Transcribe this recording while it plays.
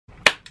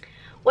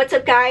What's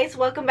up guys,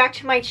 welcome back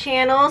to my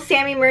channel.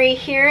 Sammy-Marie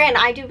here, and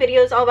I do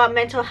videos all about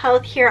mental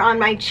health here on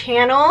my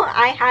channel.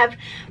 I have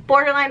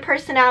borderline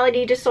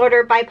personality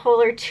disorder,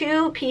 bipolar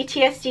 2,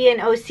 PTSD,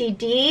 and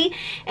OCD,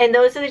 and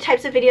those are the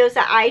types of videos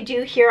that I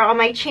do here on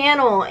my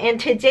channel. And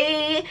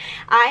today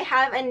I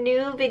have a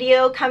new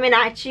video coming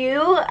at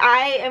you.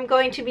 I am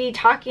going to be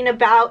talking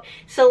about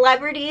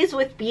celebrities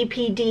with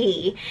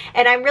BPD,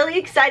 and I'm really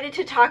excited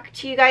to talk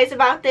to you guys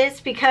about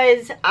this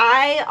because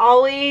I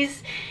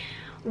always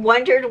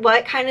wondered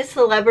what kind of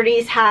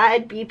celebrities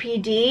had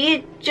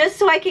BPD, just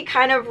so I could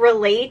kind of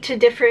relate to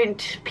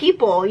different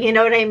people, you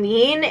know what I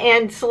mean?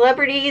 And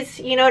celebrities,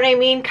 you know what I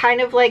mean, kind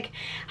of like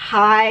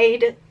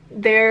hide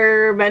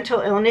their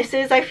mental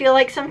illnesses, I feel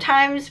like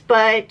sometimes.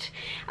 But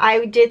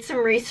I did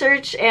some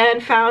research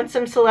and found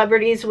some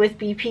celebrities with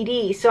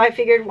BPD, so I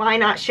figured why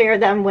not share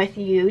them with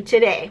you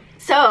today.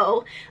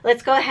 So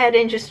let's go ahead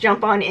and just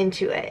jump on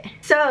into it.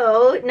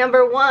 So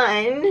number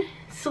one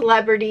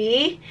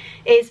celebrity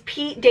is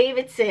Pete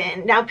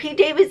Davidson. Now Pete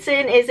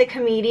Davidson is a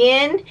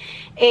comedian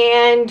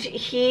and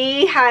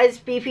he has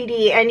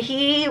BPD, and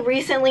he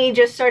recently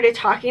just started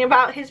talking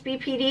about his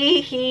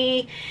BPD.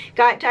 He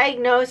got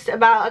diagnosed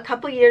about a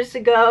couple years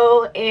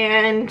ago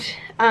and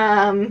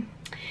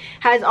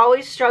has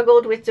always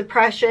struggled with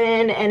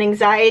depression and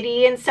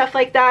anxiety and stuff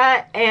like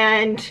that,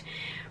 and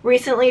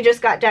recently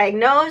just got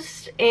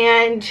diagnosed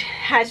and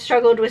has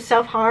struggled with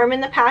self-harm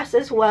in the past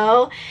as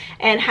well,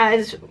 and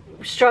has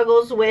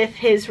struggles with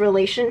his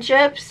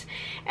relationships,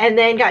 and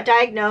then got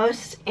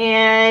diagnosed.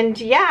 And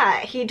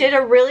yeah, he did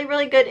a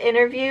really good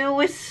interview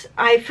with,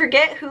 I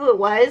forget who it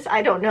was,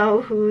 I don't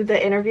know who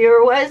the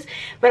interviewer was,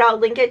 but I'll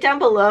link it down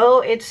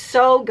below. It's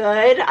so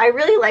good. I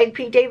really like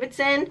Pete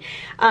Davidson.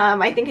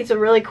 I think he's a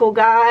really cool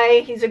guy.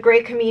 He's a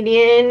great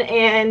comedian,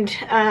 and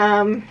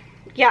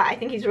yeah, I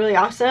think he's really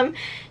awesome.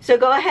 So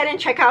go ahead and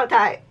check out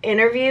that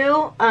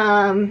interview.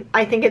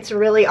 I think it's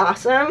really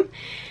awesome.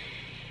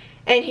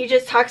 And he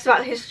just talks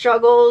about his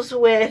struggles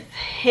with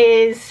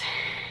his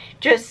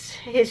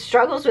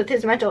struggles with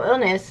his mental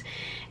illness,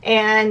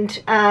 and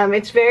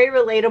it's very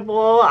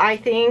relatable, I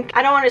think.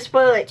 I don't want to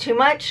spoil it too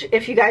much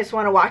if you guys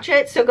want to watch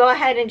it, so go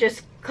ahead and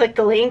just click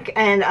the link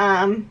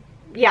and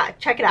yeah,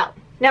 check it out.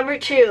 Number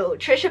two,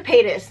 Trisha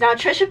Paytas. Now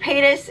Trisha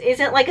Paytas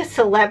isn't like a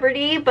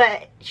celebrity,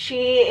 but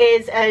she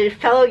is a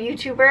fellow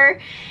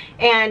YouTuber,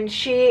 and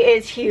she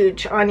is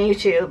huge on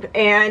YouTube,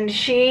 and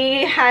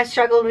she has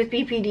struggled with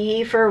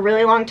BPD for a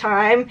really long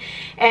time,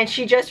 and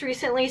she just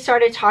recently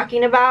started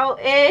talking about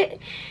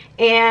it.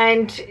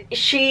 And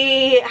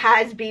she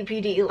has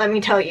BPD, let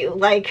me tell you.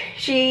 Like,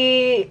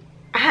 she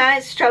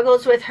has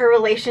struggles with her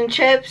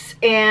relationships,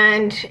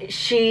 and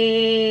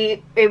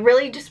it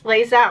really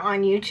displays that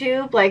on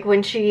YouTube. Like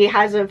when she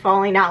has a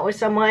falling out with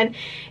someone,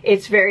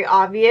 it's very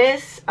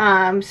obvious.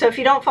 So if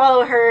you don't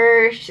follow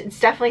her, it's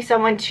definitely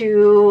someone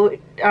to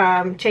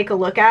take a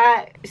look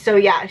at. So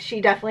yeah, she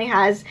definitely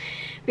has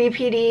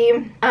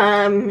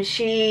BPD.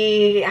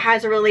 She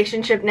has a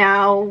relationship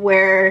now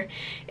where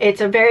it's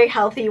a very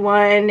healthy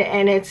one,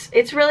 and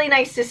it's really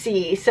nice to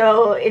see.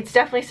 So it's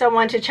definitely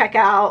someone to check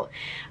out.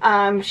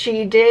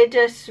 She did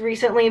just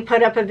recently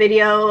put up a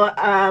video.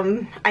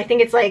 I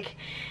think it's like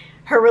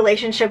her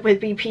relationship with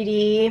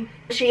BPD.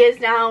 She is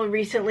now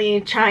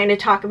recently trying to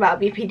talk about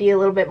BPD a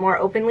little bit more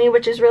openly,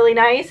 which is really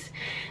nice.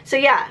 So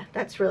yeah,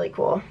 that's really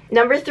cool.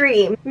 Number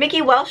three,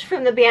 Mickey Welsh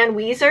from the band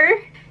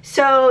Weezer.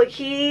 So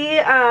he,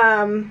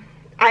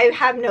 I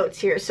have notes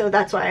here, so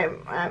that's why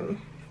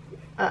I'm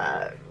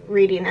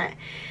reading it.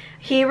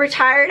 He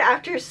retired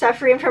after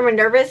suffering from a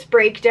nervous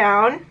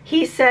breakdown.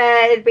 He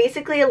said,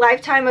 basically a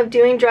lifetime of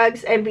doing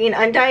drugs and being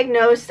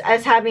undiagnosed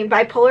as having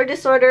bipolar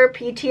disorder,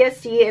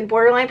 PTSD, and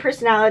borderline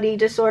personality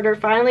disorder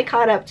finally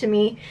caught up to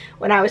me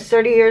when I was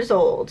 30 years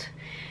old.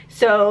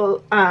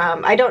 So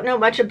I don't know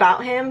much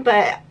about him,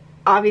 but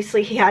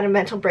obviously he had a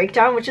mental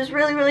breakdown, which is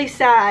really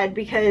sad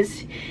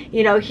because,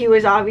 you know, he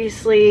was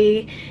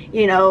obviously,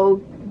 you know,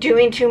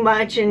 doing too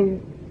much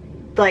and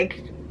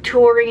like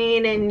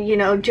touring and, you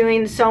know,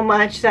 doing so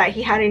much that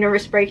he had a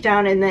nervous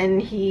breakdown, and then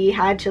he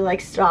had to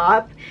like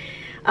stop.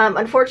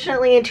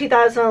 Unfortunately in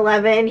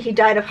 2011 he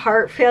died of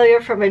heart failure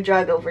from a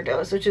drug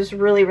overdose, which is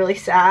really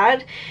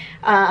sad.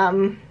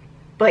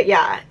 But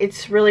yeah,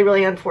 it's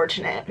really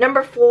unfortunate.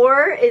 Number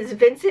four is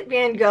Vincent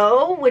van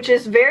Gogh, which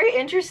is very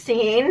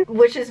interesting,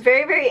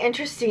 very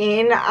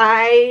interesting.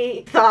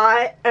 I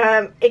thought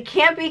it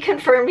can't be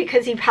confirmed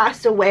because he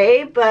passed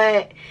away,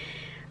 but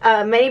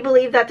many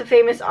believe that the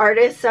famous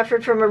artist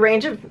suffered from a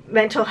range of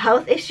mental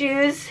health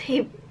issues.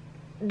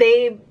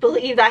 They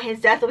believe that his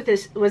death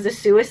was a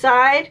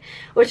suicide,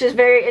 which is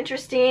very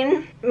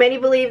interesting. Many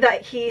believe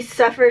that he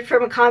suffered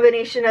from a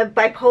combination of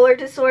bipolar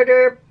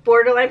disorder,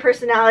 borderline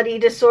personality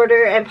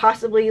disorder, and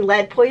possibly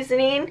lead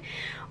poisoning,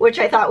 which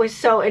I thought was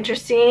so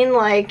interesting.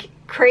 Like,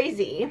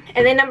 crazy.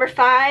 And then number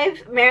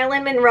 5,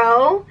 Marilyn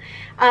Monroe.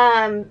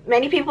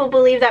 Many people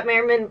believe that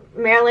Marilyn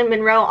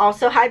Monroe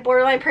also had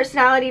borderline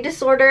personality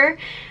disorder.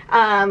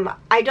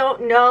 I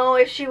don't know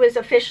if she was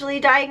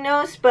officially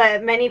diagnosed,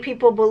 but many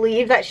people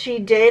believe that she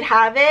did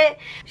have it.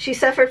 She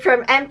suffered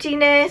from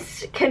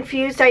emptiness,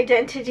 confused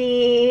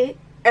identity,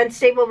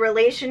 unstable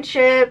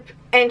relationship,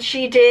 and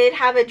she did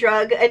have a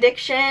drug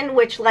addiction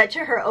which led to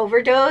her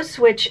overdose,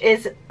 which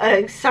is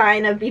a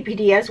sign of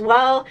BPD as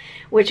well,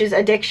 which is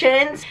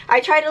addictions. I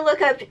tried to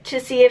look up to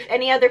see if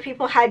any other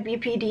people had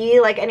BPD,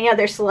 like any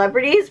other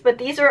celebrities, but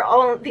these are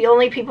all the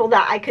only people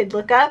that I could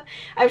look up.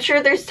 I'm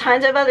sure there's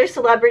tons of other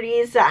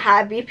celebrities that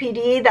have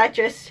BPD that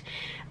just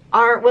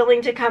aren't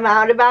willing to come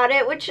out about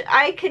it, which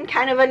I can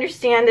kind of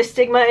understand. The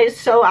stigma is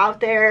so out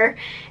there,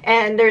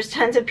 and there's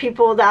tons of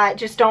people that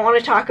just don't want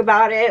to talk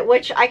about it,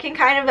 which I can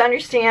kind of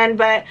understand,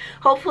 but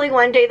hopefully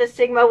one day the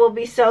stigma will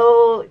be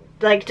so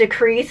like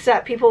decreased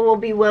that people will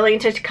be willing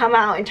to come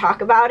out and talk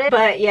about it.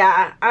 But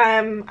yeah,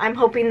 I'm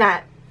hoping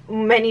that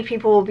many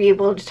people will be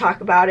able to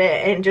talk about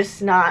it and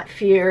just not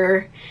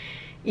fear,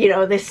 you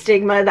know, the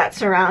stigma that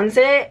surrounds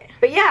it.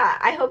 But yeah,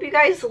 I hope you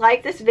guys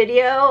like this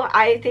video.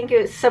 I think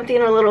it was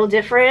something a little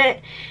different,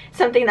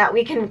 something that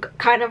we can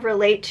kind of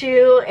relate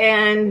to,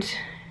 and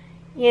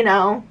you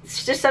know,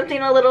 it's just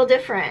something a little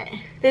different.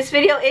 This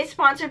video is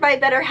sponsored by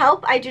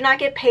BetterHelp. I do not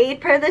get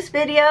paid per this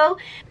video.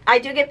 I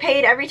do get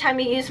paid every time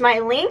you use my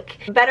link.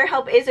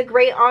 BetterHelp is a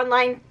great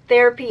online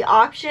therapy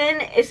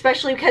option,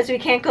 especially because we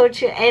can't go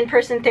to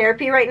in-person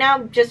therapy right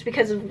now just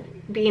because of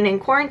being in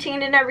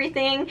quarantine and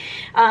everything.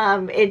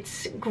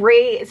 It's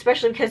great,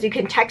 especially because you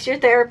can text your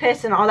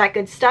therapist and all that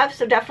good stuff.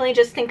 So definitely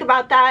just think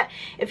about that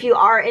if you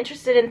are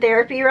interested in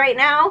therapy right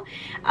now.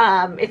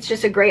 It's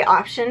just a great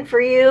option for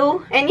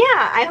you. And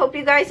yeah, I hope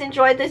you guys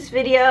enjoyed this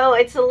video.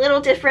 It's a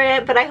little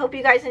different, but I hope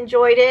you guys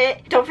enjoyed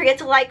it. Don't forget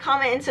to like,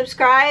 comment, and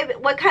subscribe.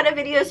 What kind of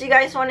videos do you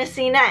guys want to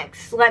see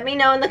next? Let me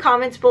know in the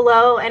comments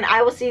below, and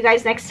I will see you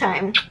guys next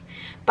time.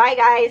 Bye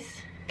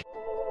guys.